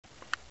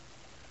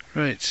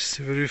Right,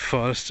 Subaru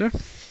Forester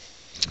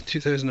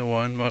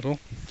 2001 model,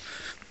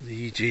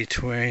 the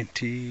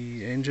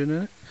EJ20 engine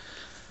in it,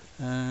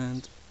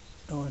 and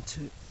I want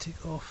to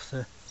take off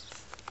the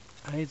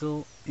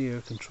idle air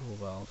control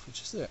valve,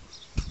 which is there,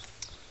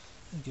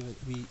 and give it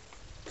a wee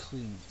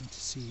clean and to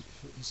see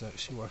if it is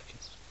actually working.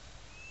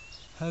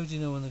 How do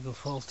you know when they go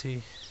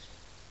faulty?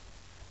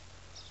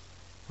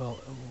 Well,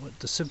 what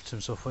the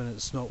symptoms of when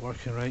it's not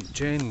working right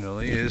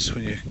generally is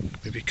when you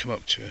maybe come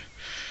up to a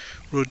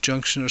road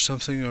junction or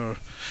something or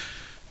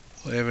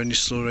whatever and you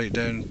slow right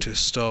down to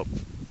stop,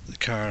 the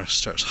car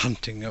starts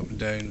hunting up and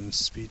down in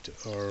speed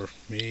or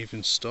may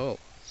even stall.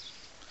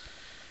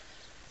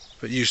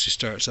 But usually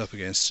starts up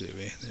again straight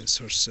away and then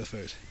sorts itself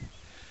out.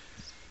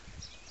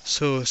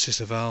 So it's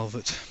just a valve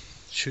that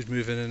should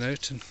move in and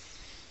out and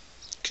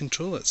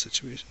control that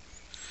situation.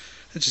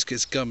 It just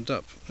gets gummed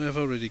up. I've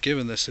already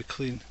given this a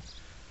clean,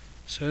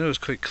 so I know it's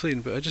quite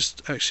clean, but I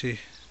just actually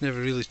never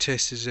really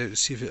tested it out to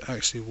see if it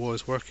actually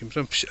was working,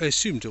 but I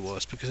assumed it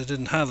was because I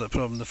didn't have that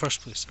problem in the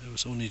first place. I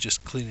was only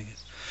just cleaning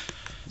it.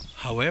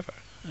 However,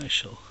 I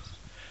shall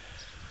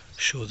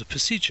show the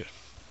procedure.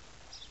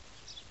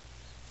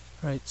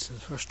 Right, so the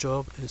first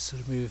job is to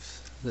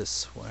remove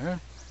this wire,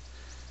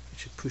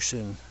 which you push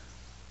in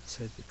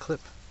inside the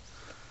clip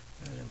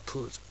and then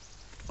pull it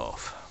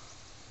off.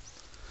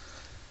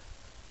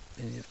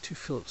 Then you have two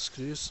Phillips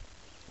screws,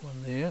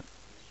 one there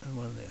and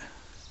one there.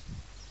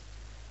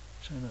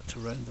 Try not to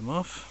round them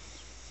off.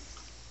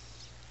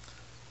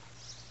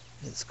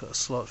 It's got a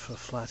slot for a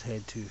flat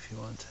head too if you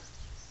want.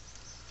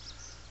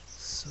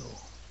 So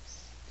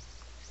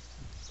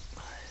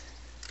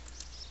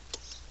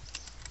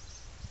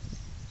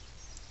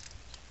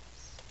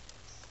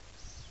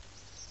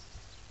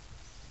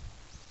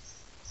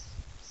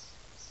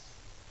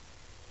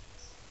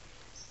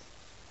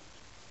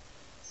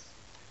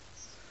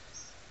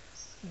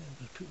I'm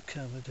going to put the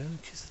camera down in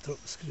case I drop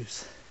the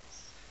screws.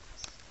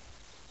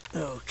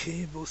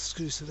 Okay, both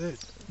screws are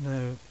out.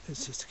 Now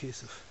it's just a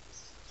case of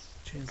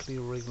gently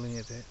wriggling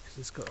it out because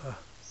it's got a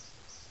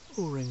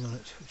O-ring on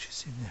it, which you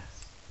see there,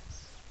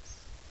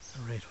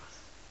 a red one.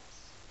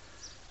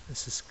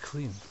 This is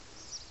clean,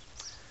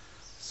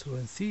 so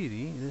in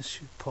theory this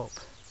should pop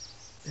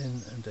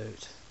in and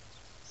out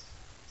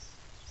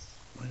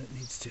when it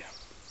needs to.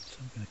 So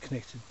I'm going to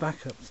connect it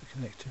back up to the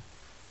connector.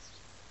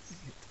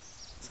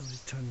 Somebody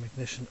turn the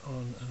ignition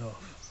on and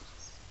off.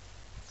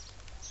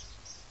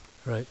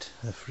 Right,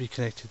 I've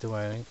reconnected the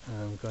wiring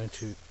and I'm going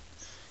to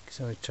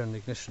turn the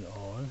ignition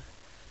on.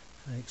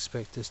 I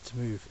expect this to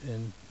move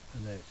in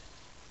and out.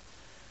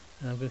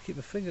 And I'm going to keep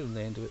my finger on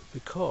the end of it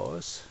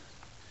because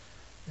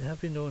they have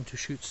been known to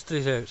shoot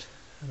straight out,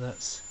 and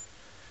that's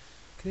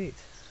great.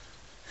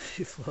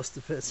 You've lost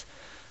the bits.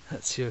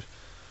 That's your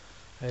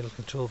idle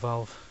control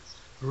valve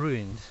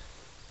ruined.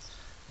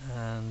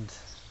 And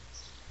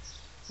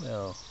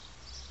well,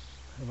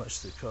 how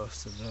much did it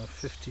cost? I don't know,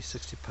 50,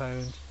 60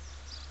 pound,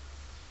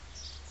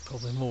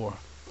 probably more.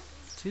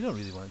 So you don't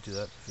really want to do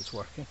that if it's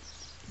working.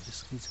 It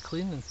just needs to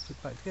clean and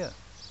put back together.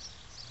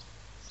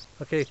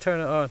 Okay, turn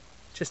it on,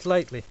 just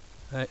lightly.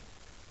 Right,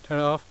 turn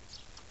it off.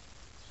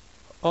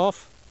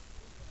 Off.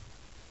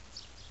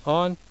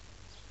 On.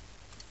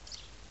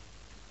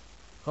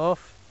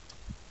 Off.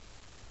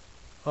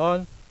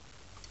 On.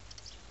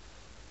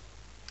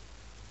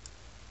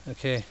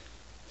 Okay,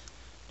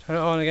 turn it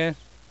on again.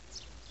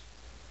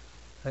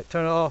 Right,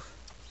 turn it off.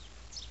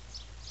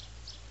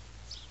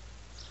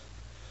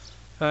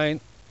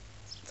 Fine,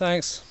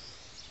 thanks.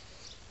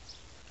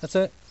 That's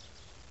it.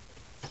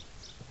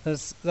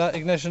 Is that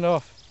ignition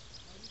off?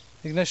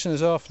 Ignition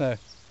is off now.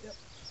 Yep.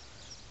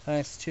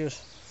 Thanks,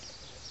 cheers.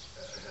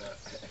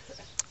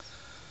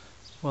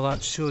 Well,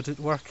 that showed it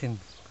working,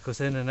 goes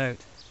in and out.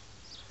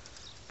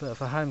 But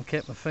if I hadn't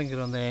kept my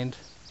finger on the end,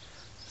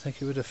 I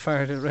think it would have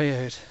fired it right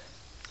out.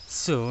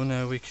 So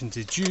now we can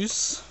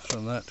deduce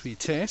from that wee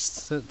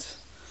test that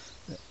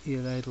the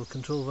air idle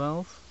control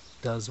valve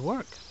does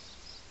work,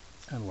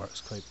 and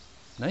works quite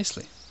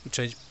nicely, which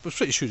I was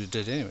pretty sure it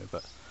did anyway,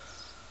 but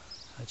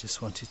I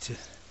just wanted to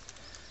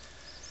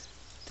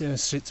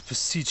demonstrate the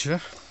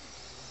procedure.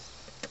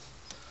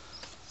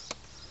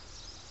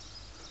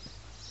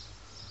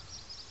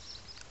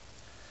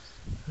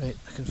 Right,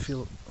 I can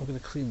feel, I'm going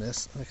to clean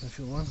this, I can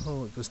feel one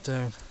hole that goes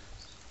down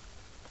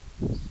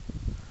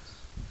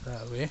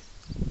that way,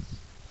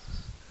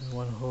 and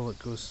one hole that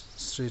goes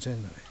straight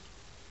in that way.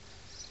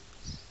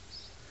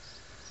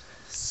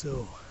 So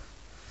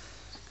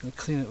I'm going to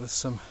clean it with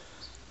some.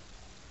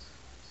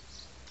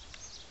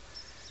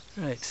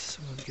 Right, so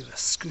I'm going to give it a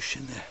scoosh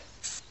in there.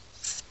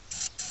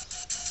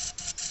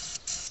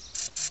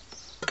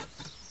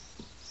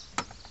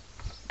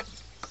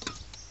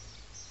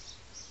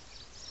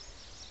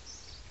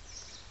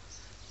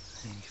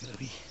 And give it a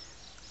wee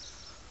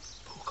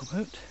poke them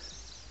out.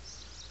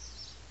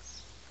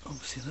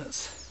 Obviously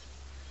that's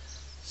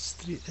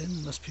straight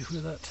in, must be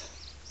where that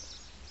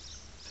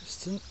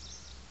piston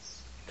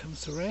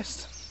comes to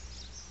rest.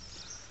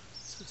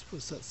 So I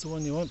suppose that's the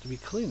one you want to be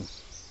clean.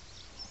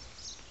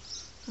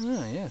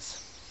 Ah,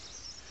 yes.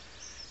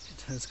 It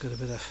has got a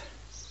bit of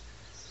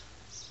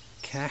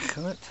cash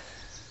on it.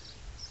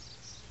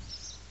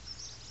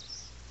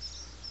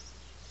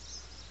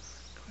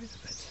 Quite a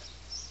bit.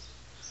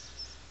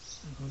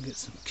 I'm going to get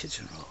some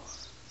kitchen roll.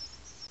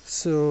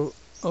 So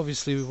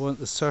obviously we want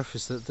the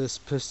surface that this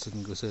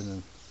piston goes in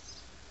and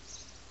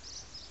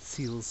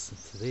seals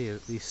into there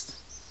at least.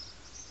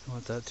 I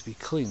want that to be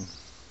clean,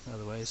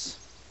 otherwise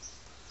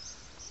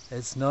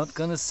it's not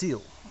going to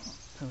seal.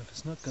 And if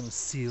it's not going to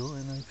seal,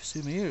 then I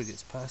presume air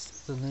gets past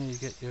it, then there you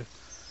get your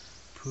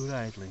poor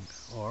idling.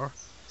 Or,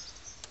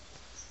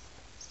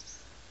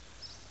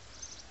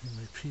 in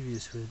my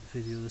previous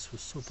video this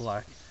was so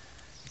black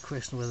you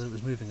question whether it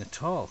was moving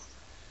at all,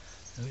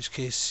 in which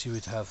case you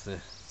would have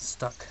the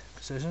stuck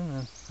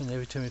position, and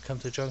every time you come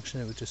to a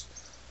junction it would just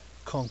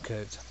conk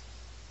out.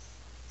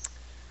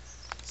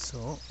 So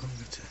I'm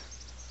going to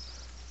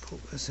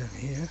poke this in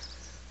here,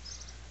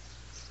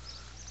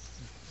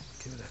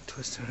 give it a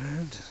twist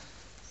around,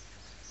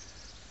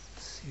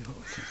 see what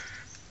we can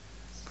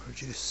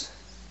produce.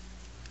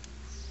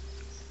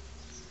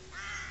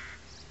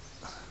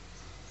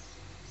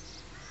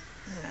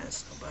 Yeah,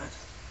 it's not bad.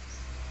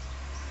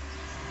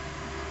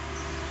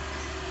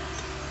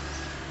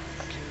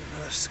 Give it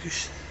another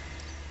scoosh.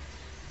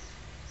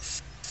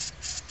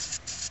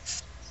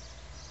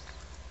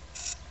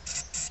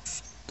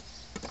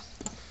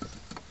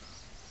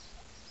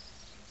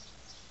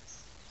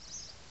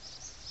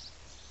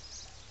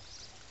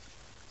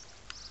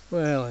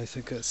 Well, I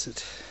think that's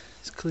it,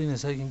 as clean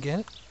as I can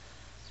get it,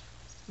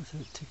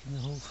 without taking the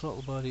whole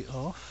throttle body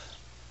off,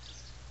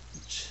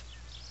 which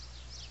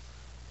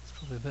is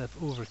probably a bit of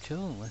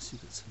overkill unless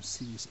you've got some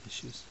serious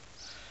issues.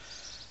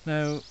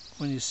 Now,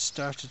 when you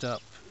start it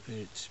up,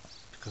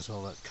 because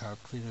all that carb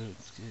cleaner,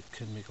 it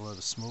can make a lot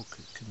of smoke,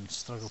 it can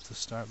struggle to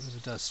start, but if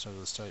it does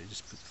struggle to start, you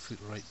just put the foot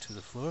right to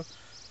the floor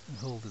and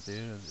hold it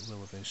there, and it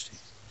will eventually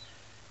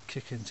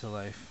kick into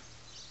life.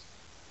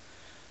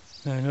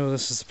 Now I know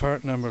this is the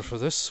part number for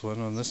this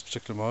one on this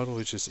particular model,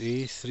 which is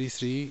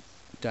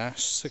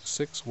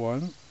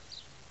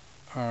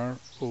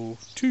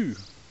A33-661RO2,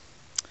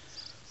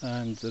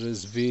 and there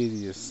is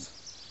various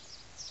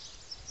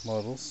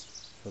models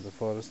for the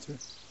Forester.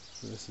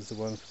 So this is the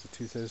one for the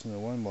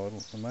 2001 model,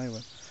 for my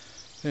one.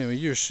 Anyway,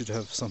 yours should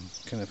have some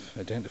kind of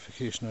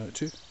identification on it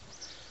too.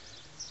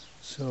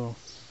 So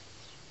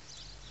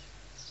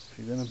if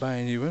you're going to buy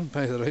a new one,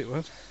 buy the right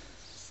one.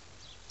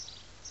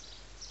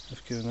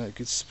 I've given that a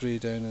good spray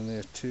down in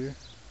there too.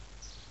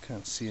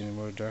 Can't see any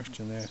more dirt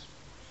in there.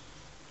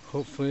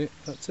 Hopefully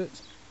that's it.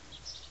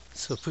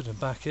 So putting it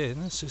back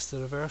in, it's just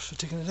the reverse for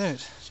taking it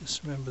out.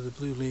 Just remember the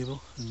blue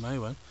label in my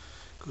one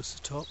goes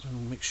to the top,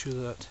 and make sure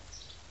that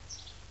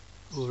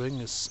O-ring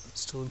is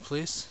still in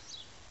place,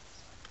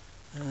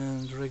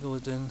 and wriggle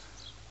it in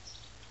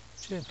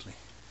gently.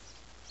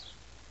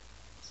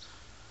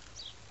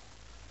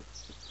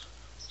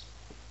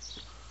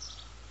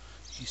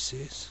 He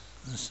says,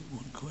 unless it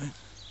won't go in.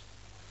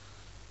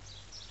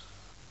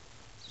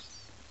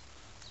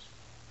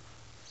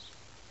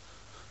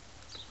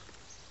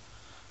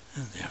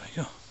 And there we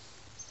go.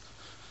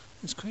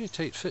 It's quite a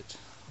tight fit,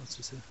 as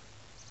I said.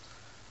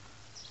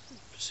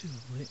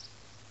 Presumably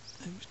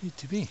it would need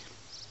to be.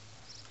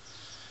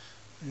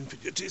 And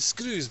put your two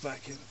screws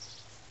back in.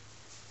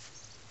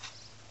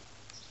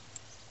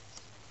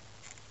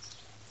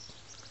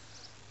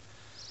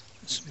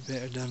 This would be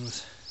better done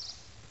with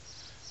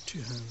two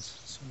hands.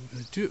 So I'm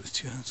going to do it with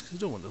two hands because I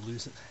don't want to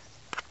lose it.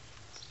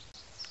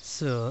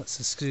 So that's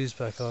the screws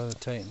back on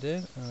and tightened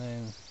in, and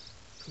then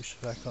push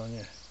it back on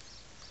your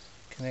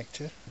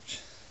connector, which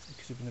I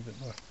could have been a bit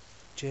more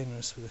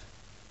generous with the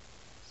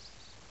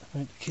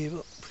amount of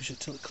cable. Push it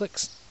till it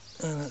clicks,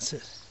 and that's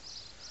it.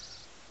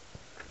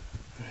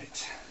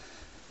 Right,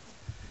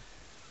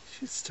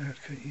 should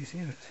start quite easy,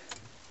 isn't it?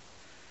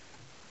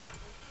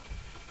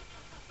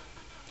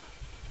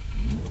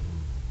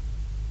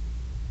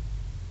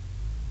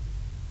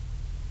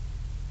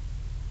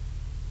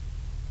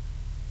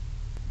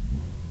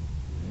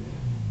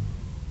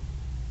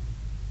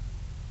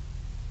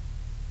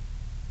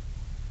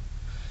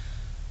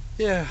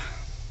 Yeah,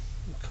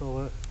 we'll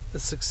call it a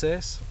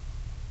success.